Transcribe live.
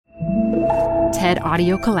TED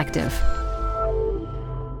Audio Collective.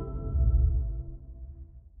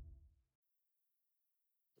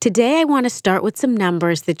 Today, I want to start with some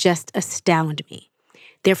numbers that just astound me.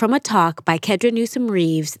 They're from a talk by Kedra Newsome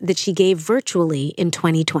Reeves that she gave virtually in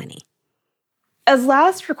 2020. As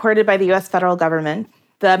last recorded by the U.S. federal government,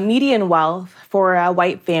 the median wealth for a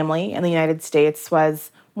white family in the United States was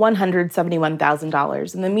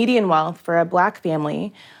 $171,000, and the median wealth for a Black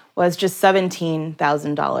family was just $17,000,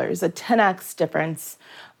 a 10x difference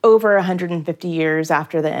over 150 years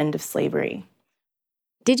after the end of slavery.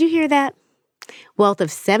 Did you hear that? Wealth of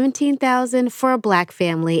 $17,000 for a Black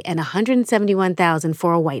family and $171,000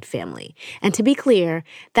 for a white family. And to be clear,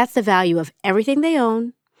 that's the value of everything they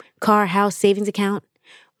own, car, house, savings account,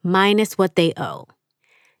 minus what they owe.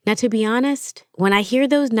 Now, to be honest, when I hear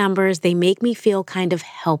those numbers, they make me feel kind of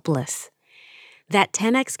helpless. That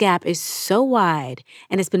 10x gap is so wide,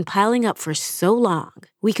 and it's been piling up for so long.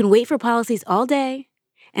 We can wait for policies all day,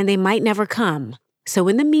 and they might never come. So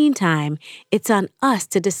in the meantime, it's on us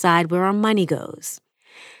to decide where our money goes.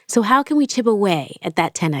 So how can we chip away at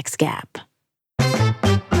that 10x gap?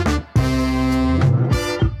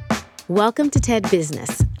 Welcome to TED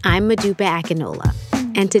Business. I'm Modupe Akinola.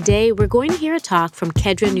 And today we're going to hear a talk from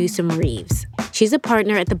Kedra Newsome Reeves. She's a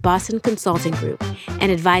partner at the Boston Consulting Group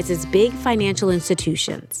and advises big financial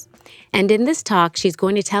institutions. And in this talk, she's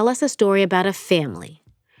going to tell us a story about a family,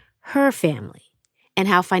 her family, and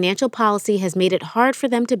how financial policy has made it hard for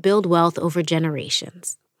them to build wealth over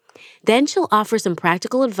generations. Then she'll offer some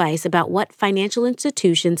practical advice about what financial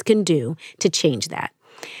institutions can do to change that.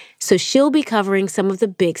 So she'll be covering some of the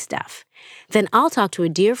big stuff. Then I'll talk to a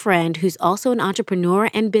dear friend who's also an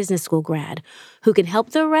entrepreneur and business school grad who can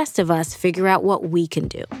help the rest of us figure out what we can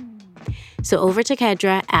do. So over to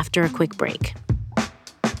Kedra after a quick break.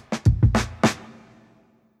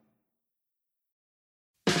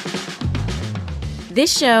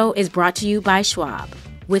 This show is brought to you by Schwab.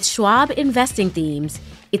 With Schwab investing themes,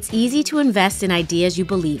 it's easy to invest in ideas you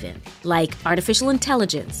believe in, like artificial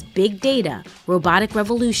intelligence, big data, robotic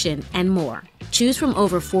revolution, and more. Choose from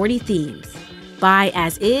over 40 themes. Buy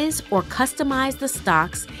as is or customize the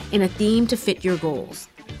stocks in a theme to fit your goals.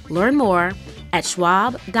 Learn more at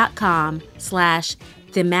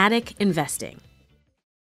schwab.com/thematic investing.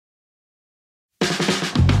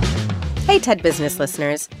 Hey, TED Business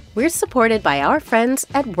listeners. We're supported by our friends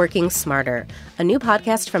at Working Smarter, a new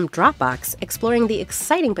podcast from Dropbox exploring the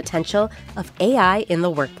exciting potential of AI in the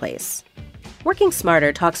workplace. Working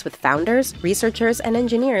Smarter talks with founders, researchers, and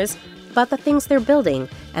engineers about the things they're building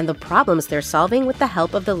and the problems they're solving with the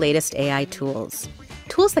help of the latest AI tools.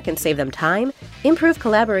 Tools that can save them time, improve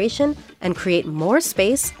collaboration, and create more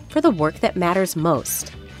space for the work that matters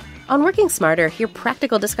most. On Working Smarter, hear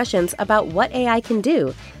practical discussions about what AI can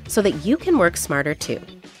do so that you can work smarter too.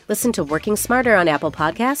 Listen to Working Smarter on Apple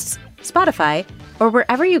Podcasts, Spotify, or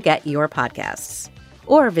wherever you get your podcasts.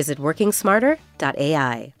 Or visit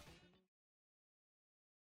workingsmarter.ai.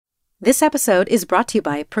 This episode is brought to you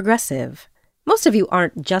by Progressive. Most of you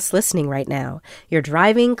aren't just listening right now. You're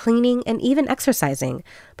driving, cleaning, and even exercising.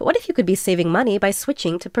 But what if you could be saving money by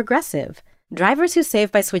switching to Progressive? Drivers who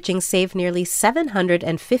save by switching save nearly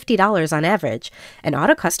 $750 on average, and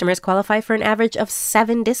auto customers qualify for an average of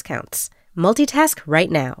 7 discounts. Multitask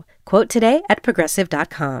right now. Quote today at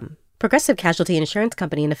Progressive.com. Progressive Casualty Insurance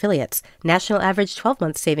Company and Affiliates. National average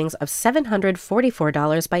 12-month savings of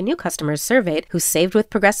 $744 by new customers surveyed who saved with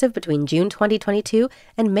Progressive between June 2022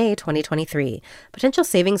 and May 2023. Potential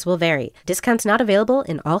savings will vary. Discounts not available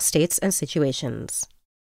in all states and situations.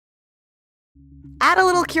 Add a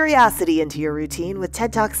little curiosity into your routine with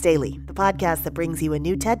TED Talks Daily, the podcast that brings you a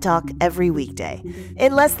new TED Talk every weekday.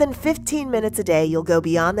 In less than 15 minutes a day, you'll go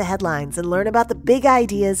beyond the headlines and learn about the big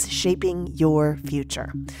ideas shaping your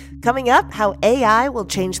future. Coming up, how AI will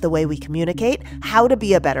change the way we communicate, how to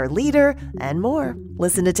be a better leader, and more.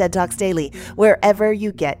 Listen to TED Talks Daily wherever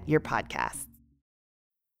you get your podcasts.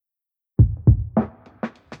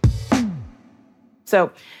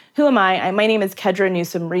 So, who am I? My name is Kedra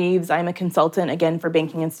Newsome Reeves. I'm a consultant, again, for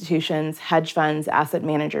banking institutions, hedge funds, asset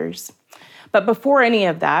managers. But before any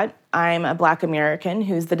of that, I'm a Black American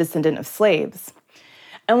who's the descendant of slaves.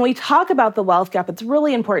 And when we talk about the wealth gap, it's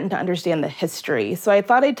really important to understand the history. So I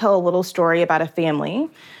thought I'd tell a little story about a family,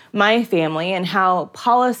 my family, and how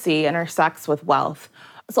policy intersects with wealth.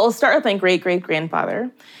 So I'll start with my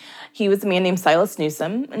great-great-grandfather. He was a man named Silas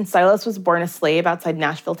Newsome, and Silas was born a slave outside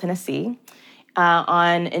Nashville, Tennessee,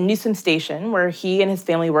 in Newsome Station, where he and his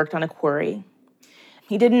family worked on a quarry.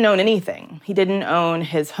 He didn't own anything. He didn't own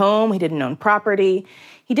his home. He didn't own property.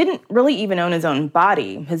 He didn't really even own his own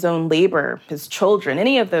body, his own labor, his children,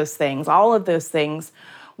 any of those things. All of those things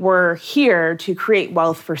were here to create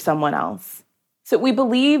wealth for someone else. So we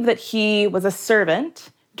believe that he was a servant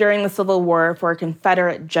during the Civil War for a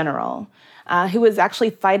Confederate general who was actually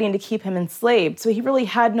fighting to keep him enslaved. So he really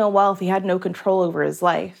had no wealth. He had no control over his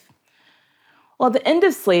life. Well, at the end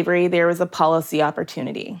of slavery, there was a policy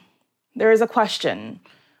opportunity. There is a question.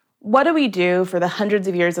 What do we do for the hundreds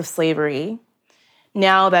of years of slavery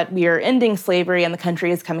now that we are ending slavery and the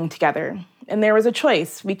country is coming together? And there was a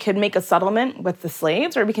choice. We could make a settlement with the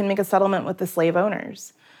slaves, or we can make a settlement with the slave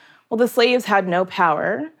owners. Well, the slaves had no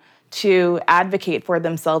power to advocate for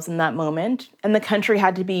themselves in that moment, and the country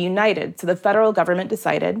had to be united. So the federal government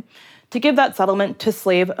decided to give that settlement to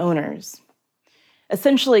slave owners,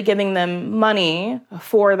 essentially giving them money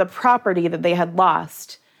for the property that they had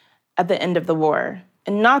lost at the end of the war.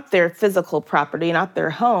 And not their physical property, not their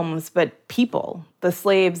homes, but people, the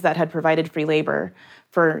slaves that had provided free labor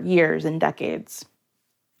for years and decades.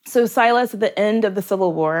 So Silas, at the end of the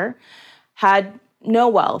Civil War, had no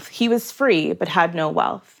wealth. He was free, but had no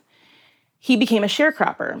wealth. He became a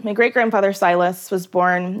sharecropper. My great-grandfather Silas was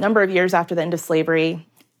born a number of years after the end of slavery,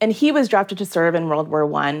 and he was drafted to serve in World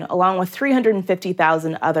War I, along with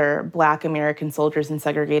 350,000 other Black American soldiers in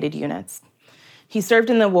segregated units. He served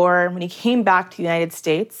in the war. When he came back to the United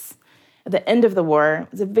States at the end of the war,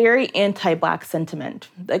 it was a very anti-Black sentiment.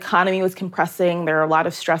 The economy was compressing. There were a lot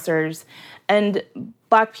of stressors. And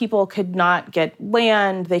Black people could not get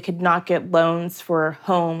land. They could not get loans for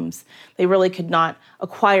homes. They really could not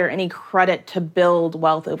acquire any credit to build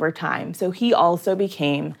wealth over time. So he also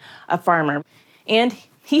became a farmer. And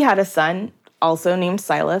he had a son, also named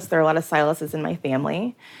Silas. There are a lot of Silases in my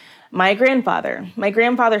family. My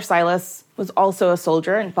grandfather Silas was also a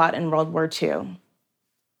soldier and fought in World War II.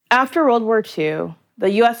 After World War II, the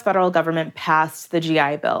U.S. federal government passed the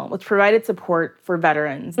GI Bill, which provided support for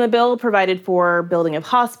veterans. The bill provided for building of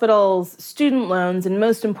hospitals, student loans, and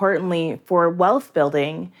most importantly, for wealth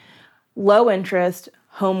building, low-interest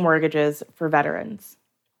home mortgages for veterans.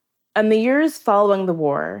 In the years following the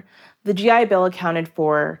war, the GI Bill accounted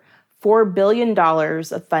for $4 billion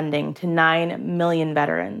of funding to 9 million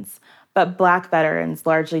veterans, but Black veterans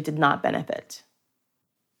largely did not benefit.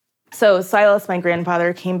 So Silas, my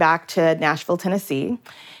grandfather, came back to Nashville, Tennessee,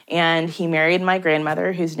 and he married my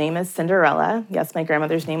grandmother, whose name is Cinderella. Yes, my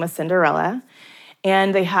grandmother's name was Cinderella.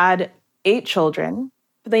 And they had 8 children,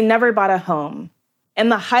 but they never bought a home.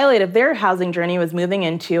 And the highlight of their housing journey was moving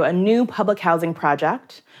into a new public housing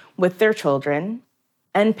project with their children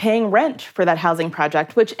and paying rent for that housing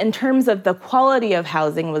project, which in terms of the quality of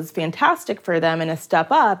housing was fantastic for them and a step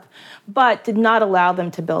up, but did not allow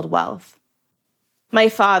them to build wealth. My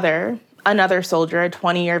father, another soldier, a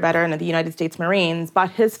 20-year veteran of the United States Marines,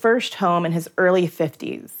 bought his first home in his early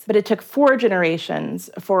 50s. But it took 4 generations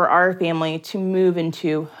for our family to move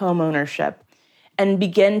into home ownership and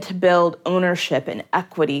begin to build ownership and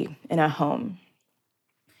equity in a home.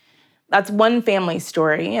 That's one family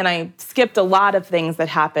story, and I skipped a lot of things that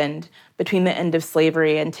happened between the end of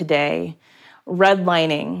slavery and today.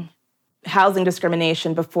 Redlining, housing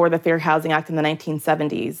discrimination before the Fair Housing Act in the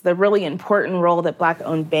 1970s, the really important role that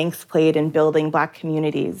Black-owned banks played in building Black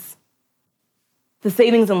communities. The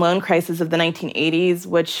savings and loan crisis of the 1980s,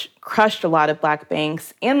 which crushed a lot of Black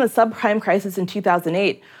banks, and the subprime crisis in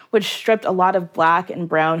 2008, which stripped a lot of Black and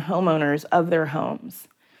brown homeowners of their homes.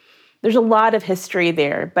 There's a lot of history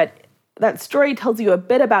there, but that story tells you a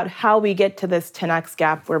bit about how we get to this 10x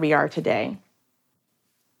gap where we are today.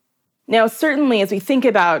 Now, certainly, as we think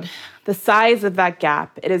about the size of that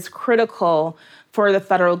gap, it is critical for the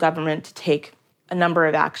federal government to take a number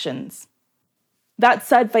of actions. That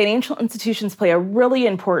said, financial institutions play a really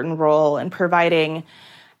important role in providing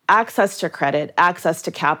access to credit, access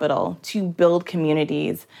to capital to build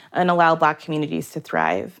communities and allow Black communities to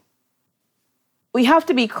thrive. We have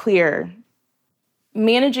to be clear.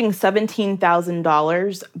 Managing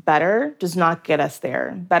 $17,000 better does not get us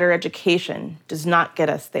there. Better education does not get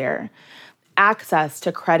us there. Access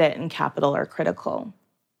to credit and capital are critical.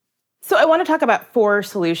 So I want to talk about 4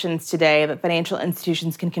 solutions today that financial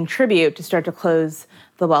institutions can contribute to start to close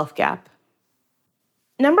the wealth gap.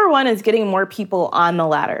 Number 1 is getting more people on the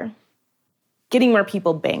ladder, getting more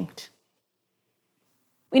people banked.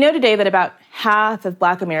 We know today that about half of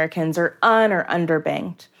Black Americans are or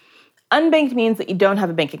underbanked. Unbanked means that you don't have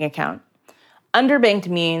a banking account. Underbanked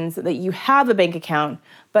means that you have a bank account,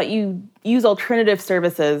 but you use alternative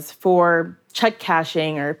services for check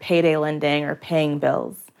cashing or payday lending or paying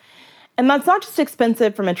bills. And that's not just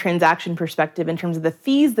expensive from a transaction perspective in terms of the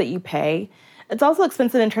fees that you pay, it's also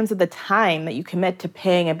expensive in terms of the time that you commit to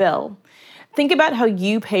paying a bill. Think about how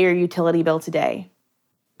you pay your utility bill today.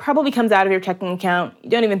 probably comes out of your checking account. You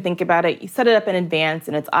don't even think about it. You set it up in advance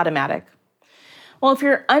and it's automatic. Well, if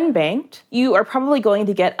you're unbanked, you are probably going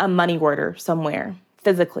to get a money order somewhere,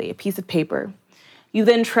 physically, a piece of paper. You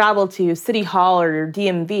then travel to City Hall or your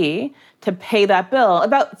DMV to pay that bill.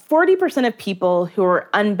 About 40% of people who are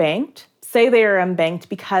unbanked say they are unbanked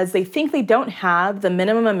because they think they don't have the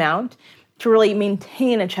minimum amount to really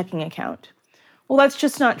maintain a checking account. Well, that's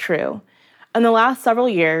just not true. In the last several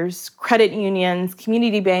years, credit unions,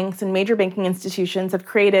 community banks, and major banking institutions have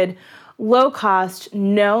created low-cost,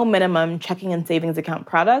 no minimum checking and savings account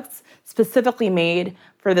products specifically made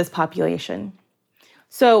for this population.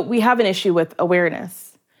 So we have an issue with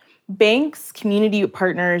awareness. Banks, community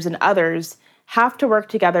partners, and others have to work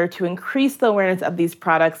together to increase the awareness of these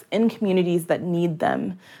products in communities that need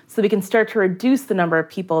them so we can start to reduce the number of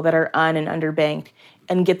people that are and underbanked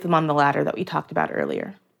and get them on the ladder that we talked about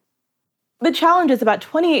earlier. The challenge is about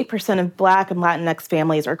 28% of Black and Latinx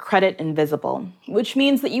families are credit invisible, which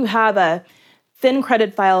means that you have a thin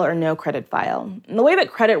credit file or no credit file. And the way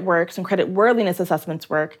that credit works and credit worthiness assessments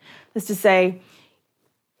work is to say,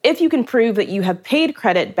 if you can prove that you have paid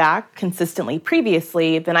credit back consistently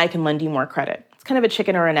previously, then I can lend you more credit. It's kind of a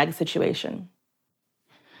chicken or an egg situation.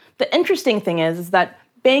 The interesting thing is that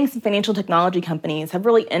banks and financial technology companies have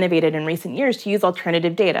really innovated in recent years to use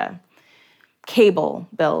alternative data. Cable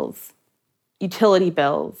bills, utility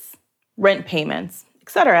bills, rent payments,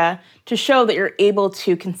 etc., to show that you're able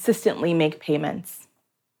to consistently make payments.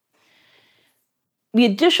 The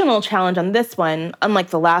additional challenge on this one, unlike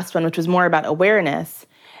the last one, which was more about awareness,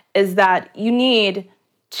 is that you need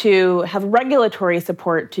to have regulatory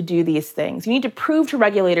support to do these things. You need to prove to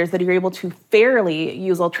regulators that you're able to fairly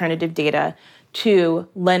use alternative data to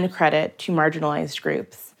lend credit to marginalized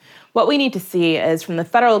groups. What we need to see is from the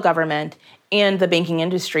federal government and the banking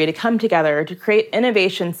industry to come together to create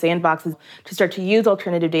innovation sandboxes to start to use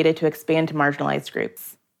alternative data to expand to marginalized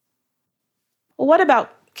groups. Well, what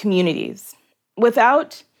about communities?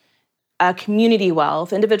 Without community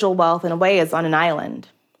wealth, individual wealth in a way is on an island.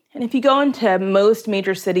 And if you go into most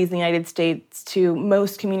major cities in the United States, to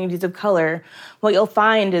most communities of color, what you'll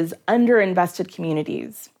find is underinvested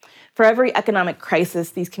communities. For every economic crisis,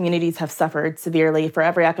 these communities have suffered severely. For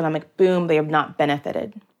every economic boom, they have not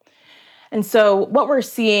benefited. And so what we're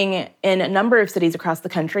seeing in a number of cities across the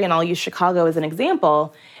country, and I'll use Chicago as an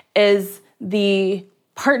example, is the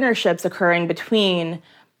partnerships occurring between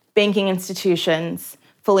banking institutions,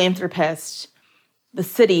 philanthropists, the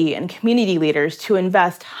city, and community leaders to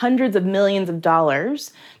invest hundreds of millions of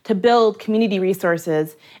dollars to build community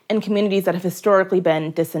resources in communities that have historically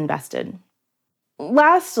been disinvested.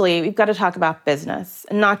 Lastly, we've got to talk about business,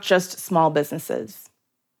 and not just small businesses.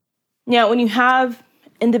 Now, when you have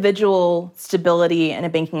individual stability in a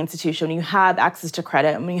banking institution, when you have access to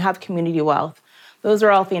credit, when you have community wealth, those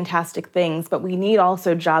are all fantastic things, but we need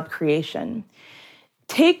also job creation.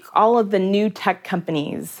 Take all of the new tech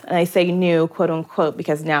companies, and I say new, quote unquote,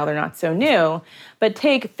 because now they're not so new, but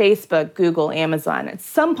take Facebook, Google, Amazon. At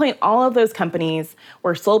some point, all of those companies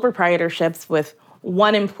were sole proprietorships with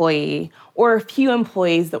one employee or a few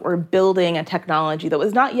employees that were building a technology that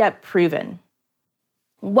was not yet proven.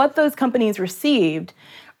 What those companies received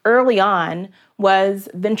early on was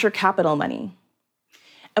venture capital money.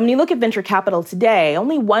 And when you look at venture capital today,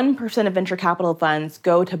 only 1% of venture capital funds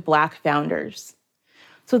go to Black founders.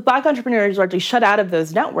 So with Black entrepreneurs largely shut out of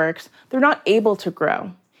those networks, they're not able to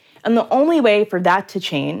grow. And the only way for that to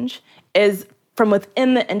change is from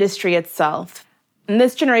within the industry itself. In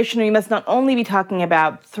this generation, we must not only be talking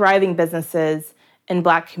about thriving businesses in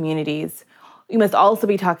Black communities, we must also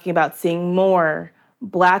be talking about seeing more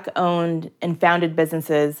Black-owned and founded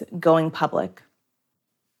businesses going public.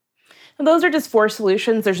 And those are just 4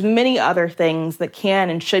 solutions. There's many other things that can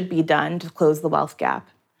and should be done to close the wealth gap.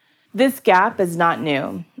 This gap is not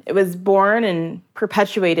new. It was born and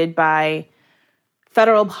perpetuated by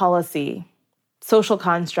federal policy, social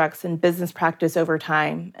constructs, and business practice over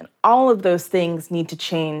time. And all of those things need to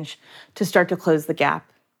change to start to close the gap.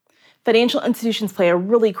 Financial institutions play a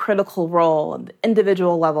really critical role at the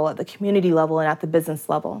individual level, at the community level, and at the business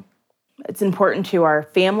level. It's important to our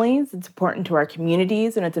families, it's important to our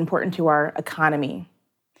communities, and it's important to our economy.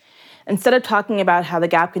 Instead of talking about how the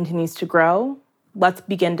gap continues to grow, let's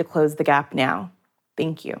begin to close the gap now.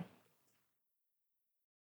 Thank you.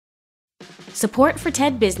 Support for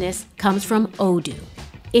TED Business comes from Odoo.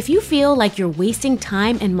 If you feel like you're wasting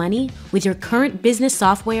time and money with your current business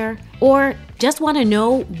software, or just want to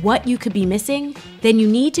know what you could be missing, then you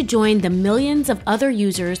need to join the millions of other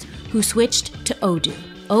users who switched to Odoo.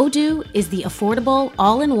 Odoo is the affordable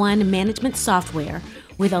all-in-one management software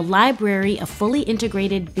with a library of fully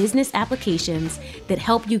integrated business applications that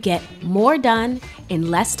help you get more done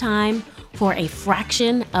in less time for a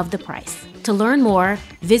fraction of the price. To learn more,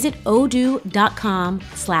 visit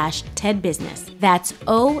odoo.com/TEDbusiness. That's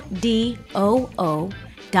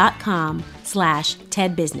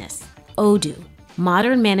odoo.com/TEDbusiness. Odoo,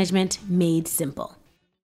 modern management made simple.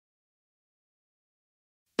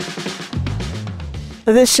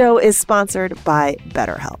 This show is sponsored by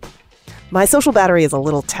BetterHelp. My social battery is a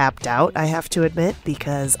little tapped out, I have to admit,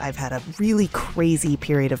 because I've had a really crazy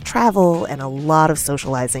period of travel and a lot of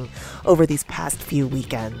socializing over these past few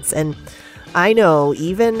weekends. And I know,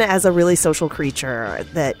 even as a really social creature,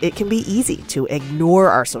 that it can be easy to ignore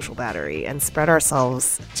our social battery and spread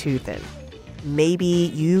ourselves too thin. Maybe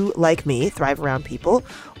you, like me, thrive around people,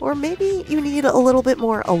 or maybe you need a little bit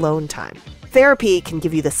more alone time. Therapy can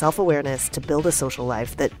give you the self-awareness to build a social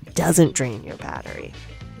life that doesn't drain your battery.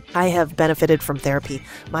 I have benefited from therapy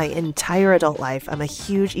my entire adult life. I'm a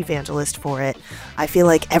huge evangelist for it. I feel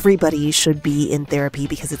like everybody should be in therapy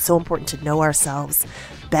because it's so important to know ourselves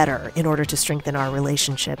better in order to strengthen our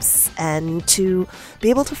relationships and to be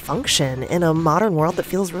able to function in a modern world that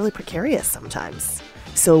feels really precarious sometimes.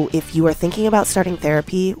 So if you are thinking about starting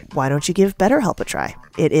therapy, why don't you give BetterHelp a try?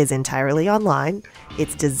 It is entirely online.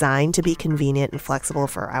 It's designed to be convenient and flexible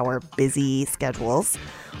for our busy schedules.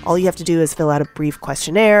 All you have to do is fill out a brief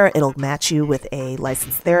questionnaire. It'll match you with a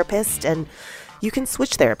licensed therapist, and you can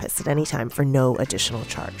switch therapists at any time for no additional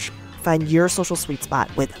charge. Find your social sweet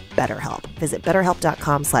spot with BetterHelp. Visit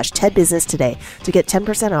BetterHelp.com/TEDbusiness today to get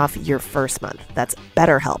 10% off your first month. That's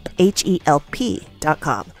BetterHelp,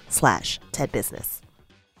 HELP.com/TEDbusiness.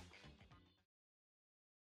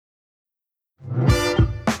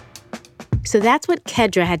 So that's what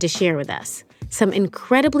Kedra had to share with us. Some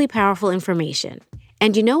incredibly powerful information.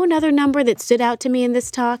 And you know another number that stood out to me in this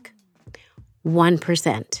talk?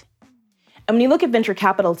 1%. And when you look at venture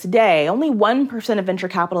capital today, only 1% of venture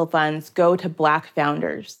capital funds go to Black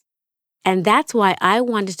founders. And that's why I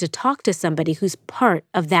wanted to talk to somebody who's part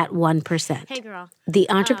of that 1%. Hey, girl. The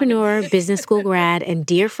entrepreneur, business school grad, and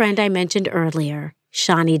dear friend I mentioned earlier,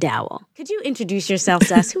 Shani Dowell. Could you introduce yourself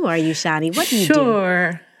to us? Who are you, Shani? What do you do?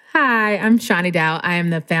 Sure. Hi, I'm Shani Dowell. I am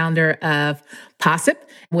the founder of Modupe,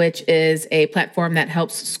 which is a platform that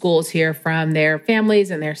helps schools hear from their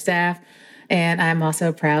families and their staff. And I'm also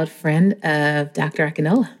a proud friend of Dr.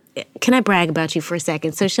 Akinola. Can I brag about you for a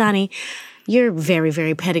second? So, Shani, you're very,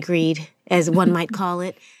 very pedigreed, as one might call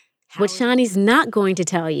it. What Shani's not going to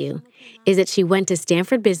tell you is that she went to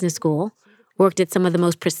Stanford Business School, worked at some of the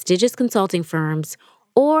most prestigious consulting firms,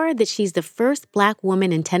 or that she's the first Black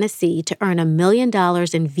woman in Tennessee to earn $1 million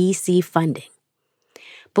in VC funding.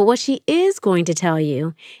 But what she is going to tell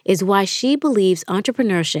you is why she believes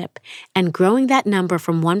entrepreneurship and growing that number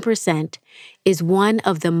from 1% is one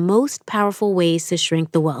of the most powerful ways to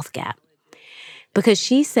shrink the wealth gap. Because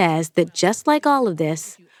she says that just like all of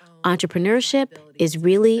this, entrepreneurship is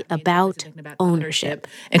really about ownership.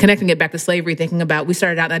 And connecting it back to slavery, thinking about we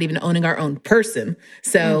started out not even owning our own person.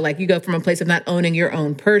 So like you go from a place of not owning your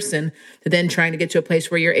own person to then trying to get to a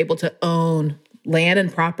place where you're able to own land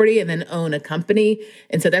and property and then own a company.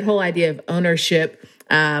 And so that whole idea of ownership,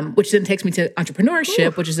 which then takes me to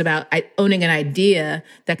entrepreneurship, which is about owning an idea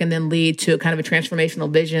that can then lead to a kind of a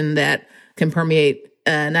transformational vision that can permeate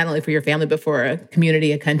not only for your family, but for a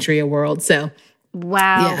community, a country, a world. So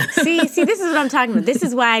wow. Yeah. See, this is what I'm talking about. This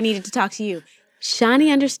is why I needed to talk to you.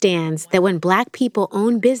 Shani understands that when Black people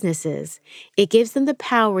own businesses, it gives them the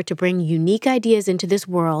power to bring unique ideas into this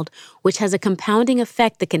world, which has a compounding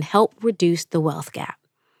effect that can help reduce the wealth gap.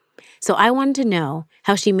 So I wanted to know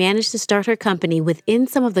how she managed to start her company within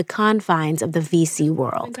some of the confines of the VC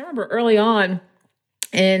world. I remember early on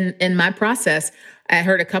in my process, I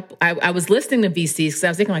heard I was listening to VCs because I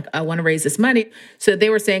was thinking like, I want to raise this money. So they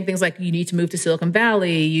were saying things like, you need to move to Silicon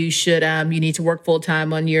Valley. You should, you need to work full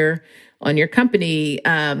time on your company.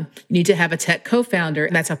 You need to have a tech co-founder.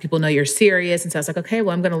 And that's how people know you're serious. And so I was like, okay,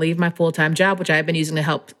 well, I'm going to leave my full-time job, which I've been using to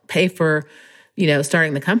help pay for,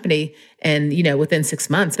 starting the company. And, within 6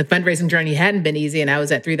 months, the fundraising journey hadn't been easy. And I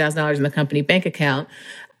was at $3,000 in the company bank account.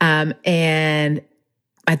 And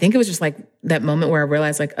I think it was just like that moment where I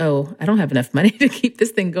realized like, oh, I don't have enough money to keep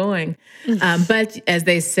this thing going. But as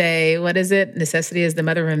they say, what is it? Necessity is the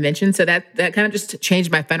mother of invention. So that kind of just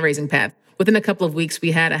changed my fundraising path. Within a couple of weeks,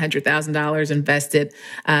 we had $100,000 invested.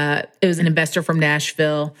 It was an investor from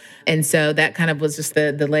Nashville. And so that kind of was just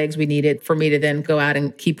the legs we needed for me to then go out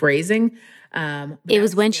and keep raising. It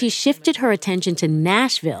was when she shifted her attention to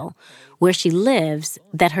Nashville, where she lives,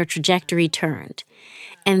 that her trajectory turned.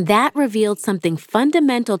 And that revealed something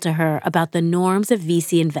fundamental to her about the norms of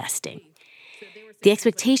VC investing. The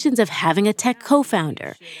expectations of having a tech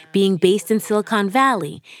co-founder, being based in Silicon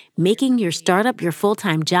Valley, making your startup your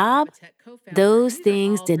full-time job, those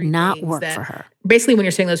things did not work for her. Basically, when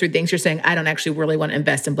you're saying those three things, you're saying, I don't actually really want to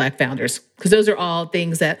invest in Black founders, because those are all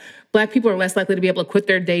things that Black people are less likely to be able to quit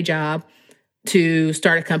their day job to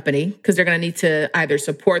start a company, because they're going to need to either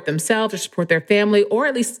support themselves or support their family, or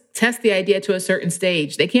at least test the idea to a certain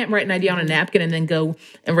stage. They can't write an idea on a napkin and then go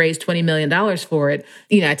and raise $20 million for it.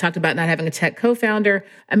 I talked about not having a tech co-founder.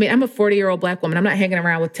 I mean, I'm a 40-year-old Black woman. I'm not hanging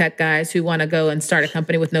around with tech guys who want to go and start a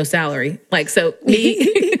company with no salary. So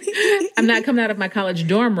me, I'm not coming out of my college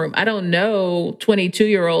dorm room. I don't know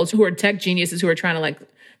 22-year-olds who are tech geniuses who are trying to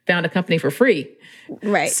found a company for free.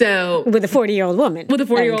 Right. So with a 40-year-old woman. With a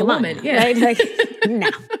 40-year-old woman, now, yeah. Right? No.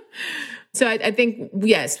 So I think,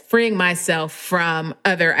 yes, freeing myself from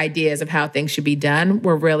other ideas of how things should be done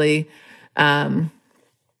were really,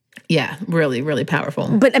 really, really powerful.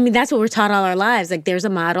 But I mean, that's what we're taught all our lives. There's a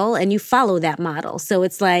model and you follow that model. So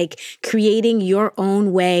it's creating your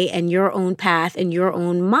own way and your own path and your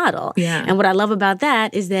own model. Yeah. And what I love about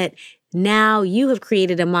that is that now you have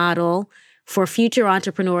created a model for future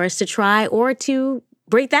entrepreneurs to try or to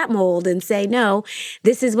break that mold and say, no,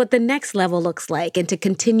 this is what the next level looks like, and to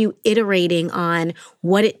continue iterating on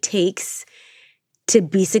what it takes to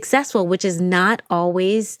be successful, which is not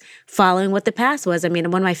always following what the past was. I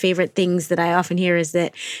mean, one of my favorite things that I often hear is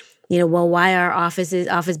that, why are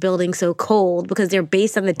office buildings so cold? Because they're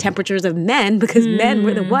based on the temperatures of men, because men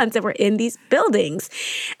were the ones that were in these buildings.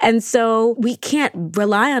 And so we can't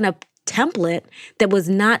rely on a template that was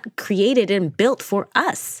not created and built for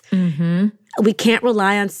us. Mm-hmm. We can't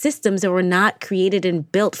rely on systems that were not created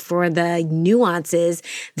and built for the nuances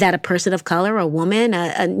that a person of color, a woman,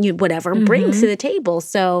 whatever, brings to the table.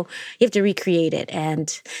 So you have to recreate it.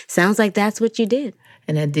 And sounds like that's what you did.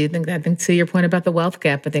 And I think to your point about the wealth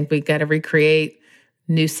gap, I think we got to recreate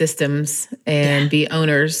new systems and be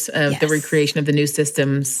owners of the recreation of the new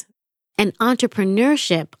systems. And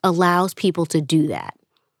entrepreneurship allows people to do that,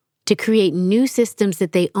 to create new systems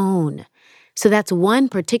that they own. So that's one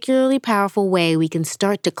particularly powerful way we can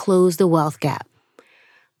start to close the wealth gap.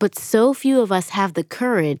 But so few of us have the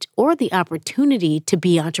courage or the opportunity to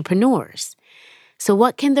be entrepreneurs. So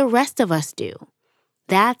what can the rest of us do?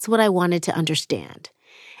 That's what I wanted to understand.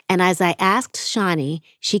 And as I asked Shani,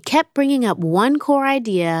 she kept bringing up one core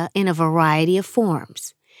idea in a variety of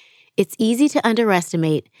forms. It's easy to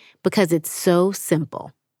underestimate because it's so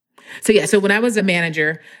simple. So when I was a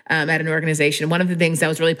manager at an organization, one of the things that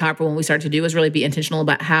was really powerful when we started to do was really be intentional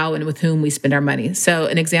about how and with whom we spend our money. So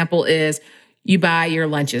an example is you buy your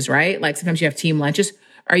lunches, right? Sometimes you have team lunches.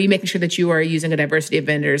 Are you making sure that you are using a diversity of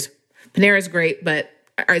vendors? Panera is great, but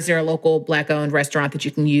is there a local Black-owned restaurant that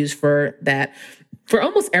you can use for that? For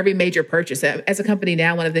almost every major purchase, as a company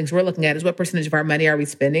now, one of the things we're looking at is what percentage of our money are we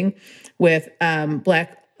spending with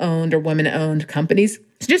Black-owned or women-owned companies.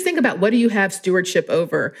 So just think about, what do you have stewardship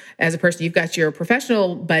over as a person? You've got your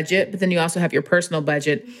professional budget, but then you also have your personal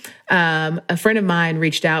budget. A friend of mine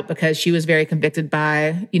reached out because she was very convicted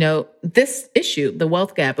by, this issue, the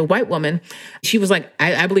wealth gap. A white woman, she was like,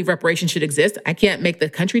 I believe reparations should exist. I can't make the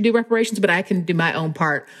country do reparations, but I can do my own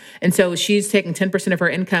part. And so she's taking 10% of her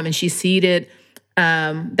income and she seeded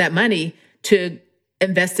that money to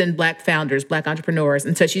invest in Black founders, Black entrepreneurs.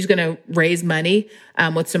 And so she's going to raise money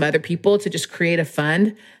with some other people to just create a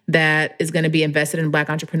fund that is going to be invested in Black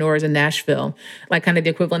entrepreneurs in Nashville, kind of the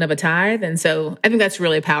equivalent of a tithe. And so I think that's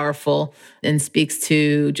really powerful and speaks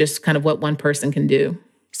to just kind of what one person can do.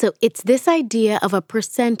 So it's this idea of a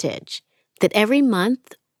percentage that every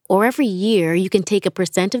month or every year you can take a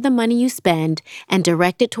percent of the money you spend and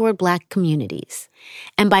direct it toward Black communities.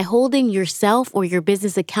 And by holding yourself or your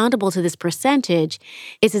business accountable to this percentage,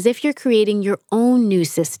 it's as if you're creating your own new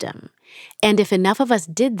system. And if enough of us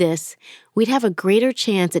did this, we'd have a greater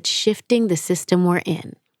chance at shifting the system we're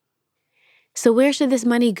in. So where should this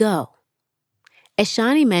money go? As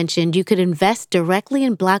Shani mentioned, you could invest directly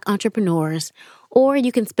in Black entrepreneurs, or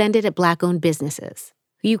you can spend it at Black-owned businesses.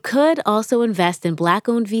 You could also invest in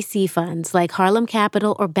Black-owned VC funds like Harlem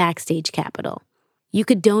Capital or Backstage Capital. You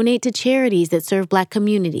could donate to charities that serve Black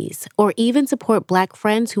communities, or even support Black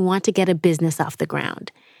friends who want to get a business off the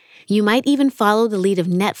ground. You might even follow the lead of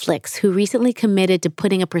Netflix, who recently committed to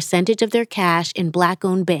putting a percentage of their cash in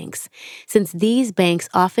Black-owned banks, since these banks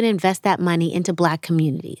often invest that money into Black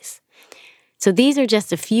communities. So these are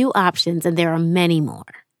just a few options, and there are many more.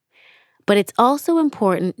 But it's also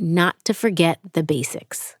important not to forget the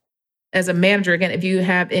basics. as a manager, again, if you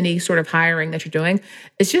have any sort of hiring that you're doing,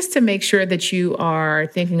 it's just to make sure that you are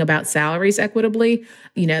thinking about salaries equitably.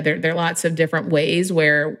 There are lots of different ways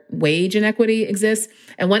where wage inequity exists.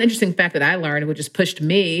 And one interesting fact that I learned, which has pushed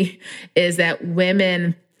me, is that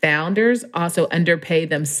women founders also underpay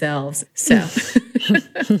themselves. So,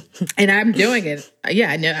 and I'm doing it.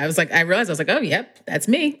 Yeah, I know. I realized, oh, yep, that's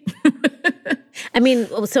me. I mean,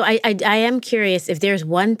 so I am curious if there's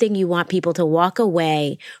one thing you want people to walk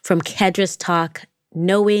away from Kedra's talk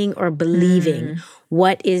knowing or believing.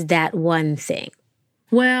 What is that one thing?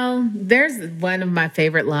 Well, there's one of my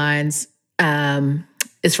favorite lines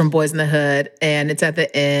is from Boys in the Hood, and it's at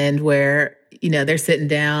the end where, they're sitting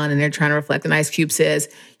down and they're trying to reflect. And Ice Cube says,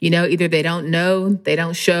 either they don't know, they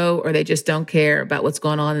don't show, or they just don't care about what's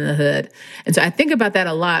going on in the hood. And so I think about that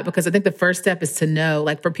a lot because I think the first step is to know,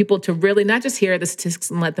 for people to really not just hear the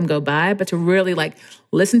statistics and let them go by, but to really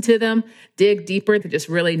listen to them, dig deeper, to just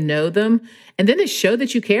really know them, and then to show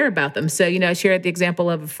that you care about them. So, I shared the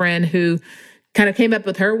example of a friend who kind of came up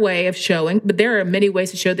with her way of showing, but there are many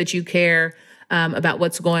ways to show that you care about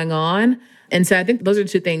what's going on. And so I think those are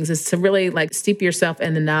two things, is to really steep yourself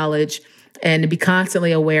in the knowledge and to be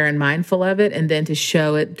constantly aware and mindful of it, and then to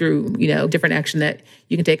show it through, different action that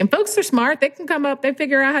you can take. And folks are smart. They can come up, they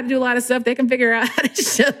figure out how to do a lot of stuff. They can figure out how to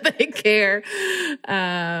show they care.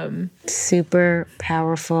 Super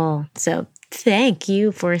powerful. So thank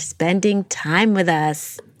you for spending time with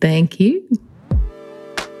us. Thank you.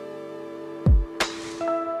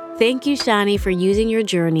 Thank you, Shani, for using your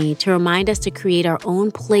journey to remind us to create our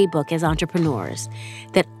own playbook as entrepreneurs,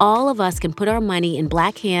 that all of us can put our money in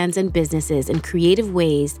Black hands and businesses in creative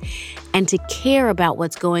ways, and to care about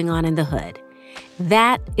what's going on in the hood.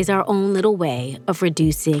 That is our own little way of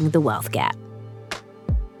reducing the wealth gap.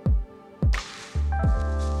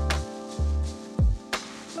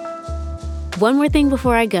 One more thing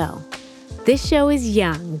before I go. This show is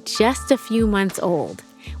young, just a few months old,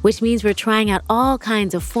 which means we're trying out all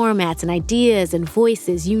kinds of formats and ideas and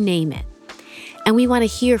voices, you name it. And we want to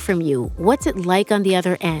hear from you. What's it like on the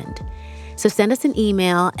other end? So send us an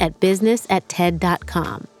email at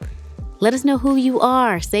business@ted.com. Let us know who you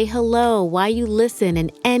are, say hello, why you listen,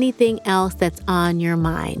 and anything else that's on your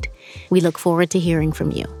mind. We look forward to hearing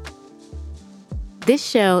from you. This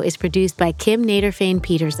show is produced by Kim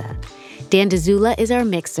Naderfane-Petersa. Dan DeZula is our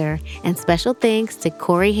mixer, and special thanks to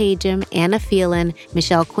Corey Hajim, Anna Phelan,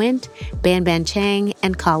 Michelle Quint, Ban Chang,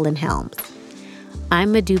 and Colin Helms.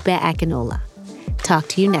 I'm Modupe Akinola. Talk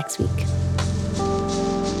to you next week.